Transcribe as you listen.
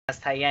As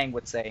Taeyang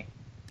would say,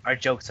 our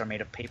jokes are made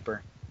of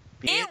paper.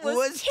 It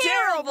was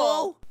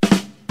terrible!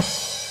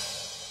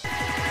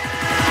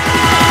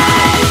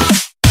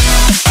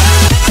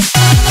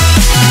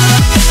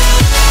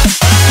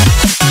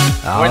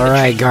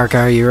 Alright, Garka,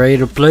 are you ready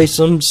to play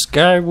some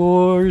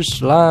Skywars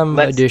Slime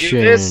Edition?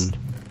 Do this.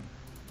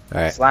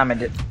 Alright. Slime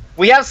Edition.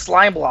 We have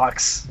slime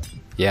blocks.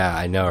 Yeah,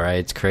 I know, right?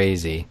 It's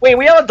crazy. Wait,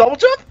 we have a double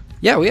jump?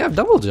 Yeah, we have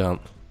double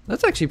jump.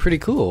 That's actually pretty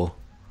cool.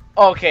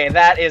 Okay,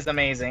 that is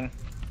amazing.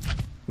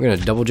 We're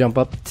gonna double jump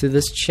up to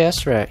this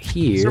chest right This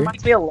here.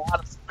 reminds me a lot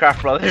of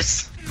Craft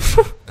Brothers.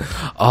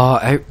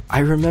 Oh, I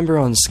remember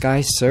on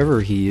Sky server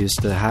he used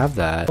to have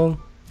that. Oh,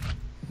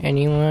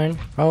 anyone?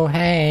 Oh,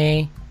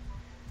 hey.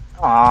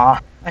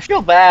 Aw, I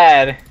feel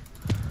bad.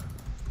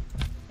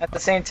 At the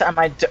same time,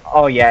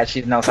 oh yeah,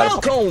 she knows how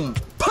to. Welcome!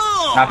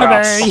 Knock her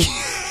out.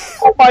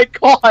 Oh my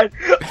god!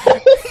 Oh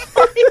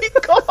my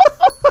god!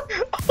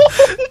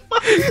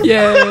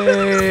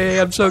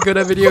 Yay! I'm so good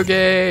at video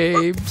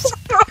games.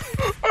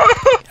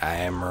 I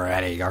am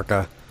ready,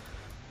 Garka.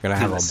 Gonna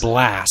have a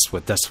blast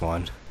with this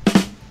one.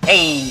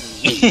 Hey!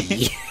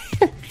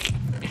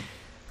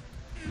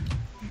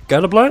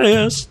 Got a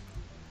blast.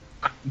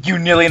 You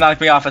nearly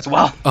knocked me off as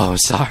well. Oh,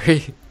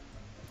 sorry.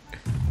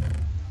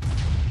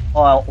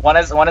 Well,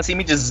 wanna see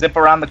me just zip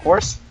around the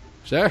course?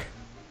 Sure.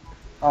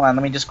 Hold on,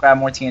 let me just grab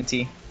more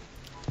TNT.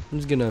 I'm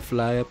just gonna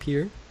fly up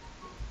here.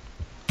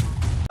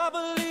 I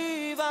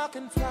believe I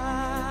can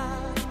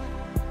fly.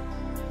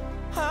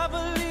 I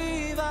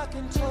believe I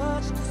can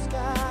touch the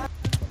sky.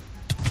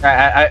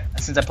 Alright,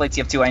 since I played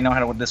TF2, I know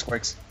how this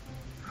works.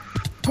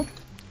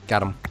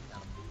 Got him.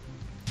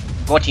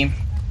 Go team.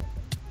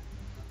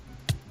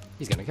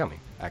 He's gonna kill me,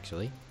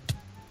 actually.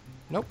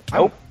 Nope.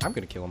 Nope. I'm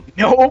gonna kill him.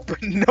 Nope,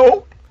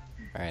 nope.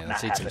 Alright,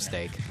 let's eat some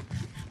steak.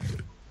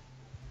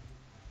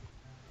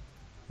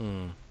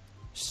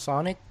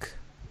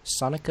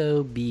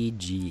 Sonico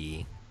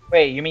BG.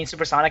 Wait, you mean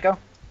Supersonico?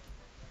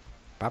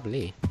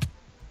 Probably.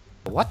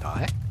 What the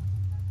heck?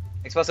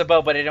 Explosive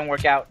bow, but it didn't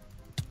work out.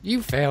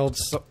 You failed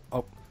so.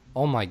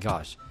 Oh my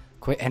gosh.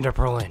 Quit ender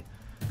pearling.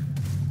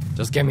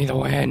 Just give me the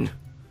win.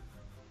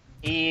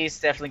 He's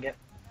definitely good.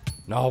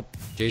 Nope.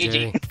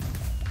 GG. GG.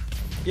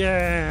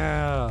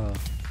 Yeah.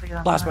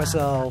 Blast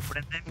myself.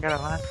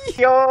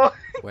 Yo!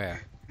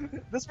 Where?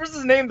 This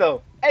person's name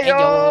though. Hey Hey yo!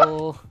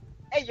 yo.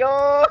 Hey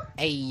yo!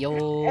 Hey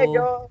yo. Hey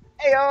yo!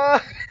 Hey yo!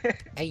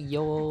 Hey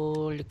yo.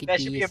 Look at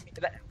That should be these.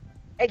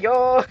 Hey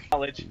yo!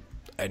 College.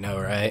 I know,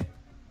 right?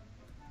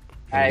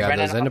 You Alright, got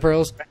Brennan, those ender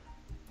pearls?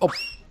 Oh.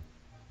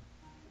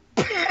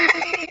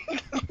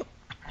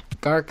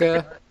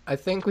 Garka, I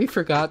think we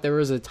forgot there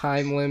was a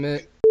time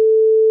limit.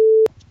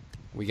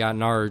 We got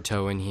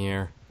Naruto in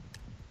here.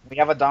 We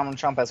have a Donald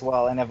Trump as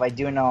well, and if I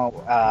do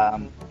know,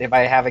 if I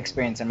have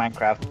experience in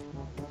Minecraft,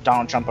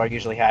 Donald Trump are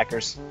usually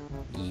hackers.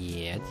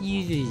 Yeah,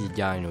 this is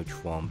Donald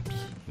Trump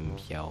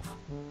himself.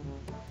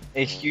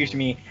 Excuse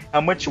me,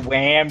 how much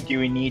wham do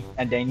we need?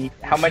 And I need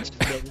how much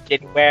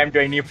wham do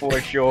I need for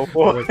a show?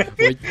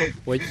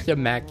 What's the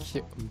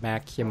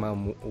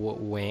maximum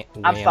wham?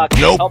 I'm stuck.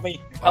 Nope. Help me!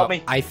 Help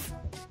me!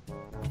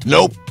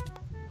 Nope.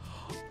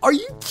 Are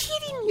you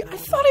kidding me? I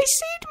thought I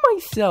saved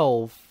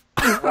myself.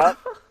 Well,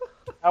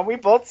 are we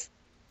both?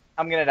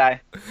 I'm gonna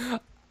die.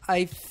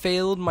 I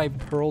failed my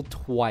pearl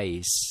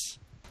twice.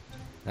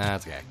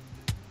 That's okay.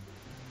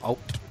 Oh.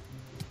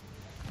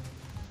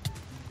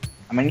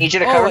 I'm gonna need you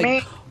to cover like,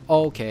 me.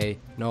 Okay.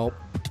 Nope.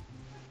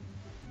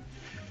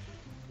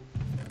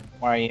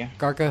 Where are you?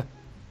 Garka,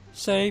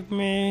 save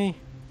me.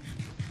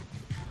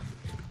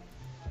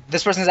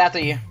 This person's after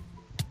you.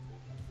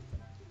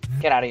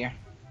 Get out of here.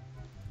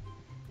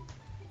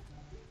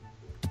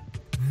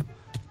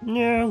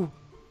 No.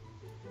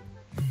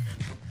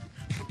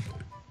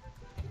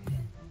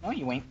 No,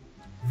 you ain't.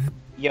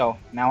 Yo,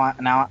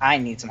 now I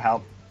need some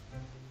help.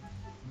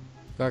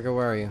 Garka,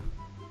 where are you?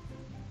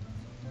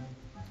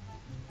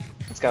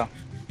 Let's go.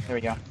 There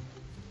we go.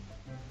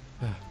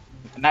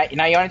 Now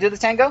you want to do the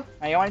tango?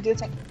 Now you want to do the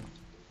tango?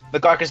 The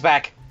Garka's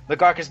back. The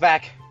Garka's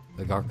back.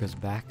 The Garka's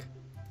back.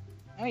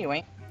 No, you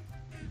ain't.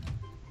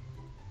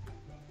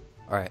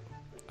 Alright,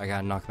 I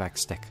got a knockback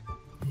stick.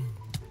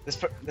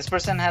 This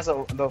person has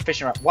the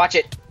fishing rod. Watch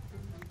it.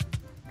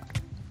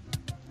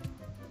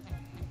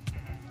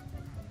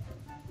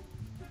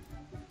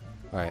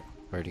 Alright,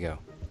 where'd he go?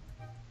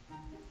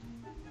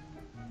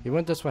 He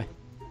went this way.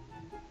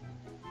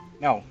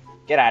 No,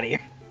 get out of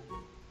here.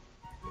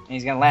 And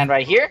he's gonna land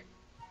right here.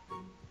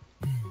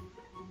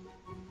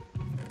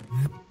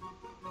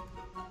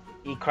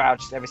 He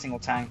crouched every single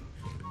time.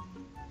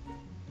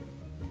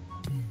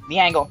 The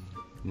angle.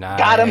 Nice.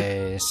 Got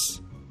him.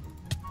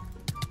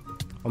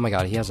 Oh my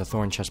god, he has a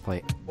thorn chest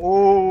plate.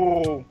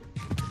 Ooh.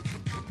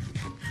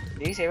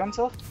 Did he save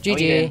himself?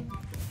 GG.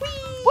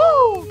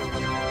 Oh, Woo!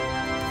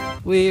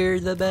 We're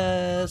the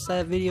best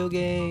at video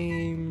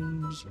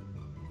games.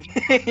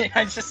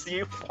 I just see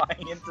you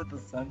flying into the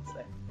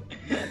sunset.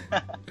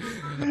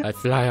 I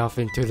fly off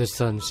into the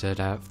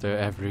sunset after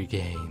every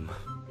game.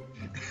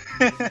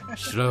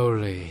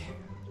 Slowly,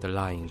 the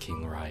Lion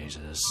King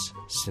rises.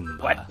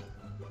 Simba. What?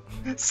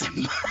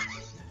 Simba.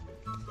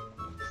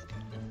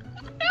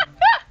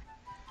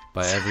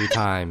 But every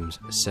time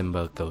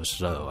Simba goes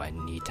slow, I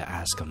need to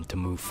ask him to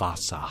move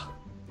Mufasa.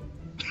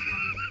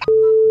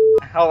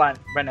 Hold on,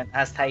 Brendan.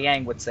 As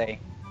Taeyang would say,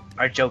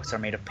 our jokes are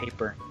made of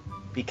paper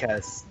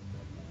because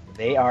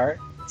they are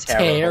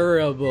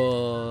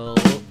terrible.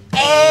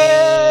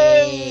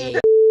 Hey!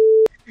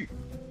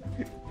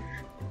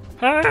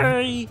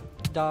 Hey!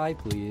 Die,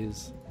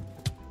 please.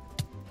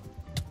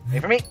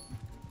 Wait for me.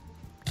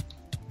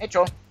 Hey,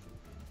 troll.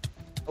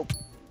 Oh,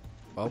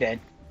 Oh, dead.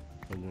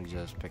 let me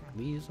just pick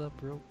these up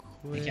real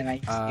quick. Can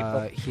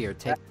I Here,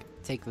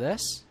 take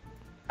this.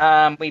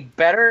 We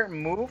better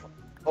move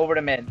over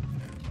to mid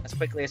as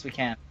quickly as we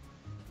can.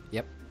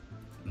 Yep.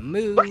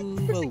 Move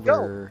Go.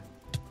 over.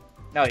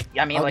 No,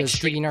 I mean Oh, like there's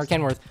street. Kenworth.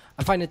 Kenworth.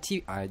 I'm finding a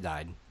T. I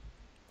died.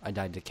 I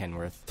died to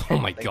Kenworth. Oh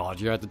my god,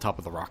 you're at the top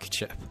of the rocket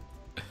ship.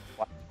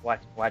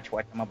 Watch.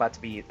 I'm about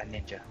to be a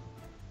ninja.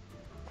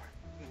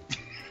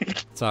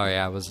 Sorry,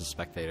 I was a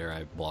spectator.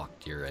 I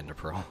blocked your ender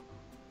pearl.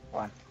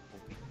 One.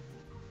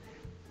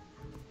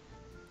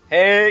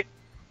 Hey.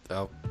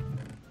 Oh.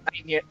 I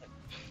mean,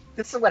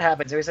 this is what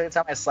happens every single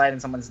time I slide in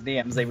someone's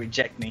DMs. They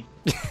reject me.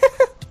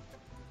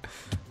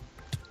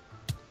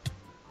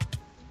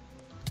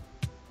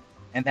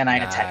 And then I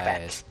attack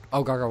back. Nice.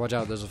 Oh, Garka, watch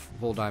out. There's a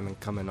full diamond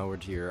coming over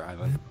to your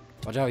island.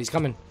 Watch out, he's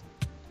coming.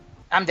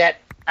 I'm dead.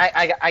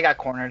 I got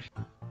cornered.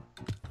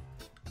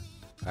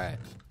 Alright,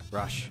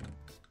 rush.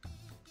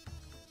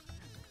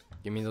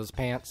 Give me those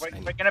pants.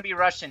 We're gonna be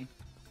Russian.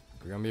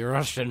 We're gonna be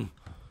rushing.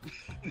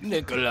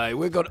 Nikolai,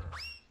 we're gonna...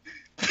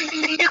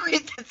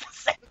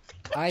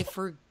 I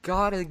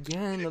forgot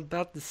again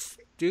about the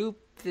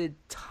stupid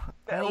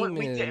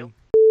timing.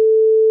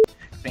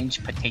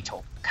 Range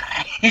potato.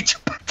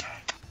 Range potato.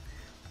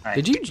 Right.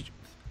 Did you...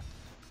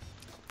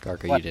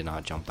 Garka, What? you did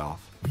not jump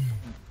off.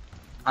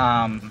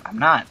 I'm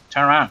not.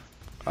 Turn around.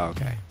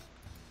 Okay.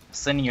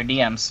 Sending your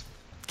DMs.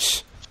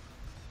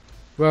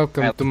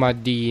 Welcome to my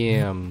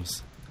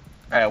DMs.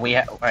 Alright,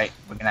 we're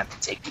gonna have to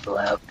take people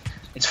out.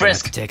 It's Gonna have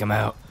Frisk. to take him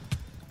out.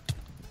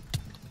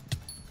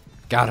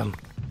 Got him.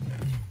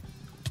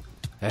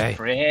 Hey.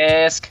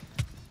 Frisk.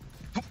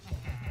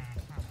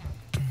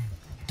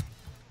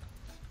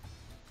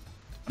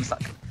 I'm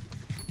stuck.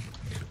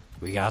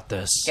 We got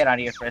this. Get out of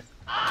here, Frisk.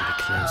 To the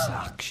close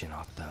action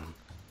of them.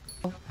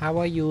 How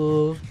are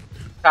you?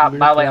 By the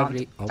way, on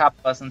Lovely. Oh. top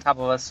of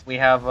us, we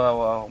have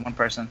one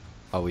person.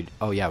 Oh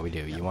yeah, we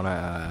do. You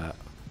wanna?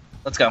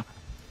 Let's go.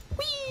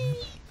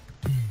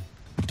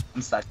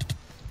 I'm stuck.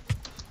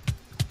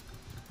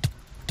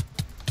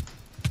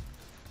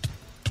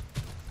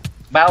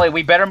 By the way,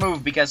 we better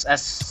move because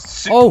as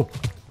soon Oh,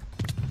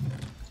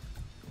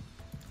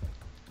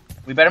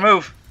 we better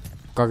move.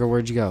 Garga,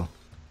 where'd you go?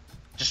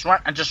 Just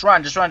run.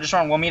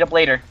 We'll meet up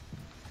later.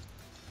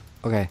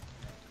 Okay,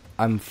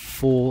 I'm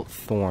full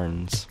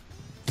thorns.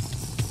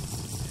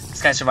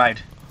 This guy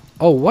survived.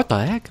 Oh, what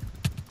the heck?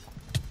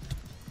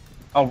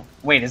 Oh,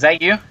 wait, is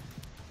that you?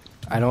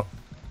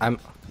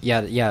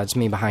 Yeah, it's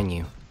me behind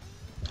you.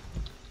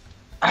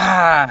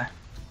 Ah,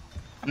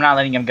 I'm not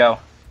letting him go.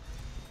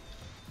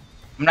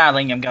 Alright,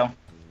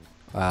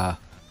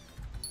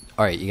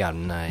 you got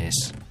him.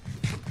 Nice.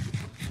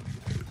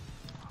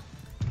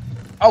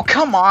 Oh,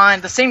 come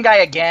on, the same guy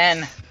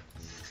again.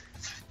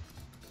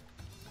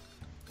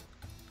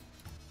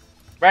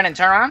 Brennan,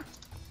 turn around.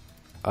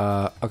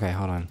 Okay,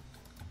 hold on.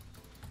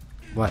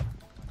 What?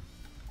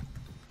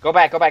 Go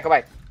back.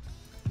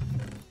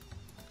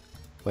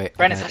 Wait.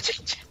 Brennan, okay.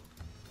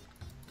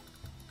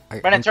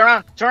 Brennan, turn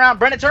around.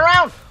 Brennan, turn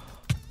around.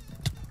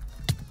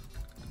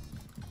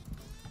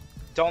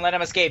 Don't let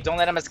him escape.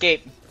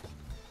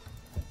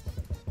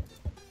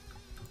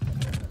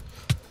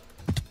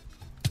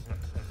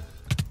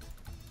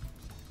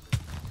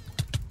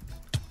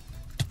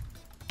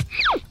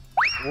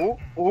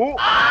 Ooh.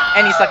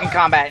 And he's stuck in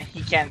combat.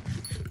 He can't.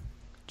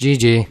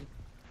 GG.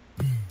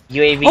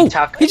 UAV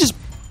tuck. He just...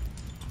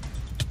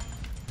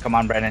 Come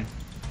on, Brennan,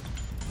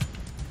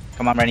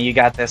 you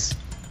got this.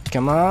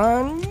 Come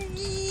on.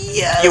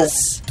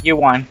 Yes. You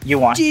won.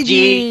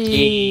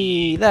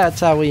 GG. That's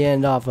how we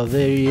end off a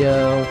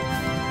video.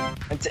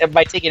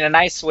 By taking a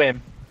nice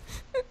swim.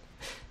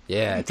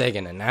 Yeah,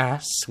 taking a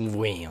nice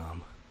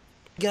swim.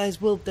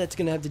 Guys, well, that's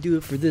gonna have to do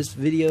it for this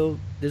video.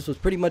 This was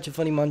pretty much a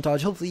funny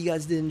montage. Hopefully you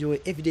guys did enjoy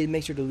it. If you did,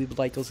 make sure to leave a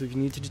like. Also, if you're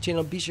new to the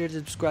channel, be sure to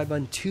subscribe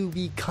button to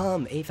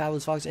become a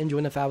Fabulous Fox and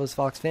join the Fabulous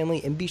Fox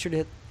family. And be sure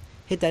to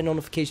hit that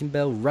notification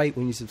bell right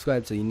when you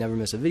subscribe so you never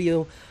miss a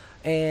video.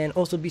 And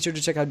also be sure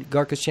to check out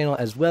Garka's channel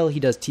as well. He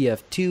does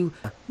TF2.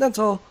 That's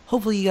all.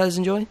 Hopefully you guys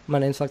enjoy. My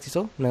name's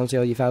FoxySoul, and I'll see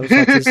all you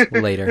Fabulous Foxes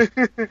later.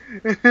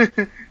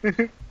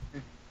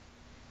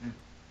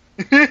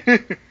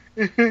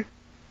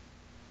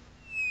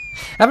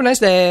 Have a nice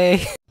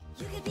day.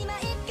 You could be my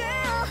it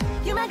girl.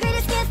 You're my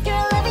greatest gift,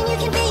 girl. Loving you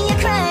can be a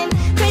crime.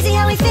 Crazy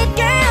how we fit,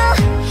 girl.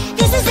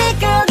 This is it,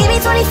 girl. Give me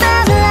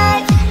 25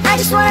 alive. I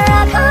just wanna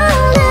rock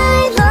all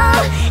night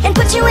long and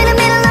put you in the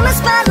middle of my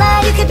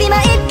spotlight. You could be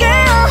my it girl.